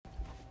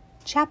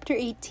Chapter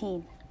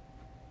 18.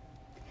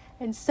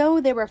 And so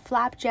there were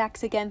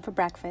flapjacks again for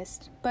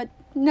breakfast, but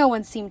no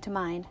one seemed to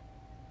mind.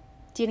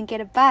 "Didn't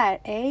get a bite,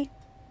 eh?"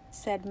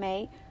 said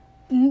May.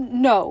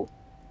 "No,"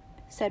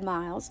 said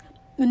Miles.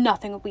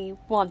 "Nothing we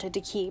wanted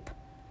to keep."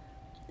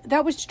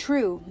 That was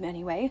true,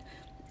 anyway,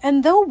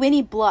 and though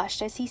Winnie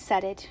blushed as he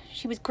said it,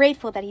 she was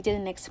grateful that he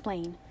didn't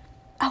explain.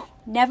 "Oh,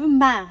 never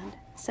mind,"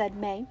 said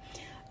May.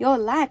 "You're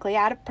likely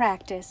out of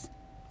practice.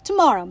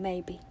 Tomorrow,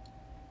 maybe."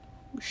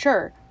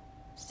 "Sure,"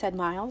 said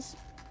Miles.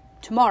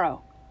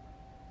 "Tomorrow."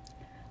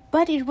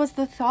 But it was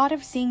the thought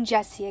of seeing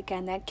Jessie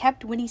again that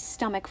kept Winnie's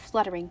stomach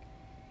fluttering,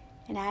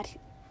 and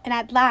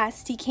at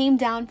last he came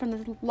down from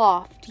the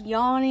loft,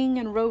 yawning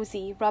and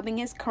rosy, rubbing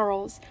his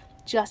curls,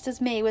 just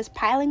as May was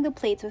piling the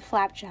plates with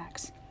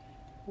flapjacks.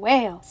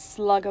 "Well,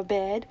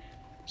 slug-a-bed,"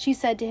 she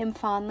said to him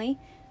fondly,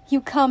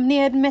 "you come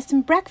near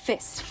missing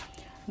breakfast.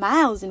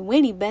 Miles and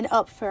Winnie been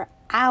up for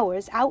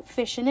hours out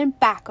fishing and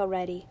back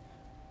already."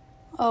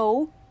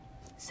 "Oh,"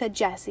 said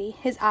Jessie,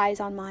 his eyes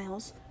on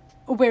Miles.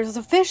 "Where's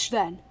the fish,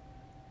 then?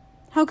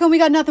 How come we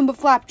got nothing but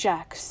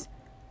flapjacks?"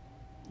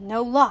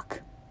 "No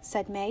luck,"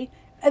 said May.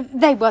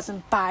 "They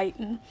wasn't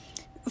biting,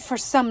 for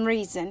some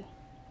reason."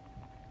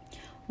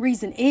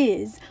 "Reason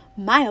is,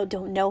 Miles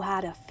don't know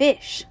how to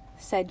fish,"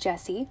 said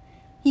Jessie.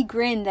 He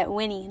grinned at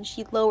Winnie, and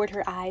she lowered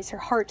her eyes, her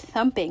heart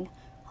thumping.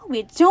 "Oh,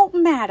 it don't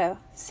matter,"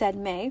 said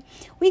May.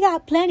 "We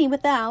got plenty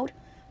without.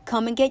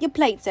 Come and get your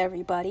plates,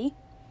 everybody."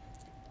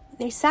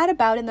 They sat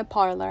about in the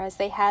parlor as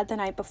they had the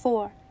night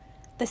before.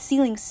 The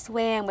ceiling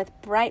swam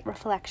with bright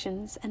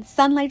reflections, and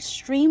sunlight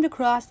streamed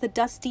across the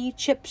dusty,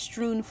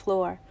 chip-strewn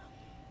floor.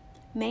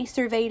 May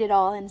surveyed it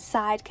all and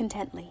sighed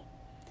contentedly.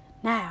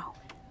 "Now,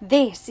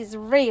 this is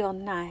real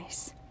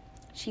nice,"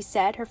 she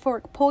said, her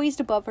fork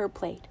poised above her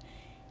plate.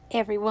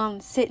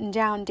 "Everyone sitting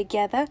down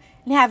together,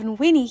 and having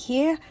Winnie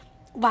here,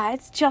 why,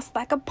 it's just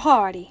like a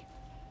party."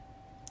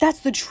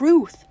 "That's the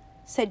truth,"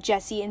 said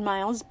Jessie and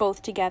Miles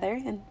both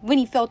together, and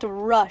Winnie felt a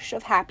rush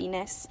of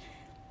happiness.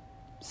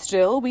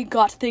 "Still, we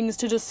got things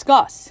to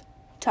discuss,"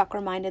 Tuck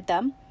reminded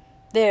them.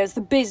 "There's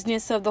the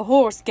business of the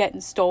horse getting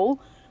stole,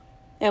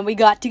 and we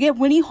got to get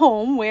Winnie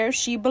home where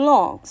she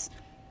belongs.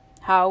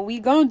 How we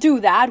gonna do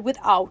that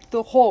without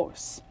the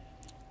horse?"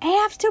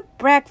 "After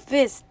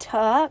breakfast,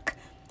 Tuck,"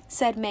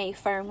 said May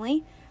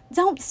firmly.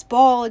 "Don't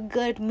spoil a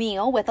good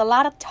meal with a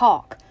lot of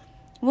talk.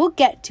 We'll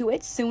get to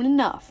it soon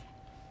enough."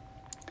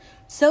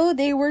 So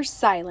they were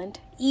silent,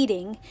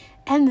 eating,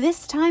 and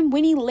this time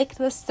Winnie licked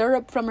the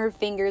syrup from her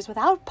fingers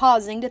without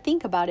pausing to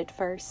think about it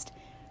first.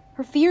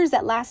 Her fears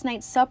at last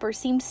night's supper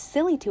seemed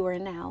silly to her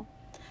now.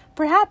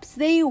 Perhaps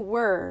they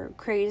were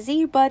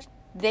crazy, but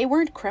they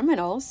weren't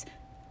criminals.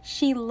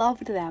 She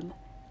loved them.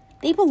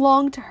 They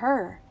belonged to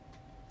her.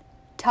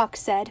 Tuck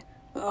said,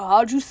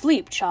 "How'd you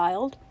sleep,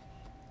 child?"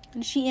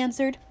 And she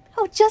answered,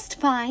 "Oh, just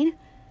fine,"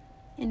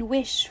 and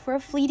wished for a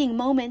fleeting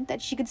moment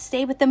that she could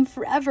stay with them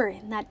forever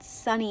in that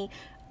sunny,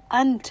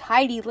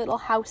 untidy little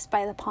house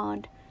by the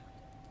pond.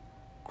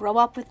 Grow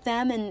up with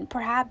them, and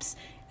perhaps,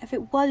 if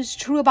it was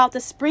true about the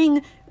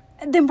spring,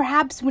 then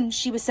perhaps when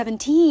she was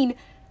 17...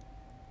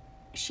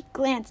 She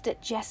glanced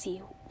at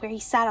Jessie, where he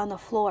sat on the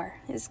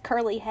floor, his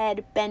curly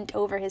head bent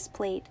over his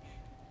plate.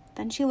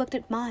 Then she looked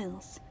at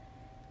Miles.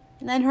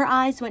 And then her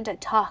eyes went to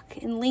Tuck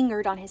and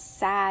lingered on his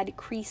sad,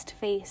 creased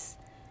face.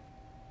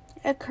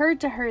 It occurred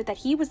to her that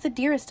he was the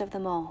dearest of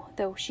them all,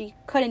 though she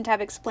couldn't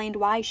have explained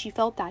why she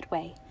felt that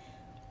way.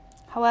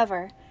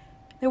 However,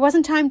 there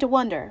wasn't time to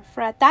wonder,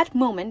 for at that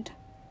moment,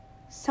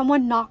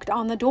 someone knocked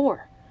on the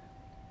door.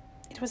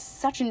 It was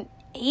such an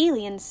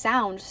alien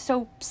sound,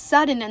 so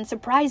sudden and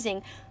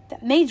surprising,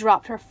 that May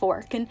dropped her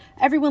fork, and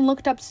everyone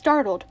looked up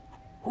startled.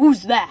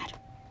 "Who's that?"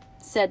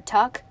 said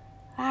Tuck.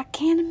 "I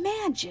can't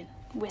imagine,"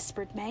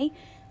 whispered May.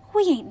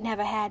 "We ain't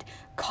never had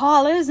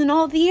callers in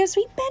all the years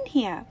we've been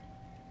here."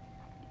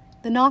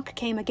 The knock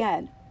came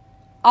again.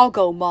 "I'll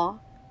go, Ma,"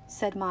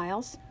 said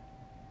Miles.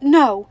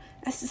 "No,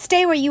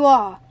 stay where you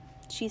are,"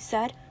 she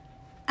said.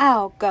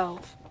 "I'll go."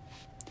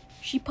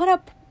 She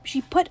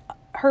put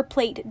her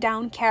plate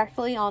down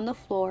carefully on the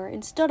floor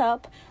and stood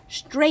up,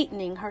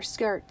 straightening her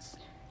skirts.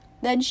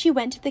 Then she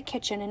went to the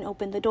kitchen and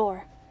opened the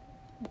door.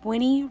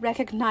 Winnie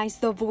recognized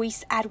the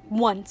voice at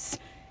once.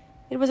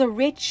 It was a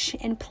rich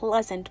and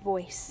pleasant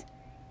voice.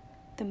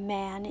 The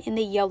man in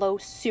the yellow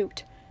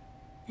suit.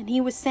 And he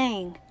was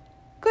saying,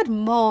 "Good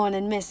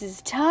morning,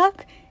 Mrs.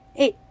 Tuck.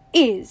 It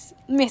is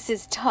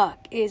Mrs. Tuck,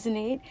 isn't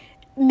it?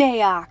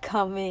 May I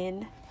come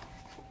in?"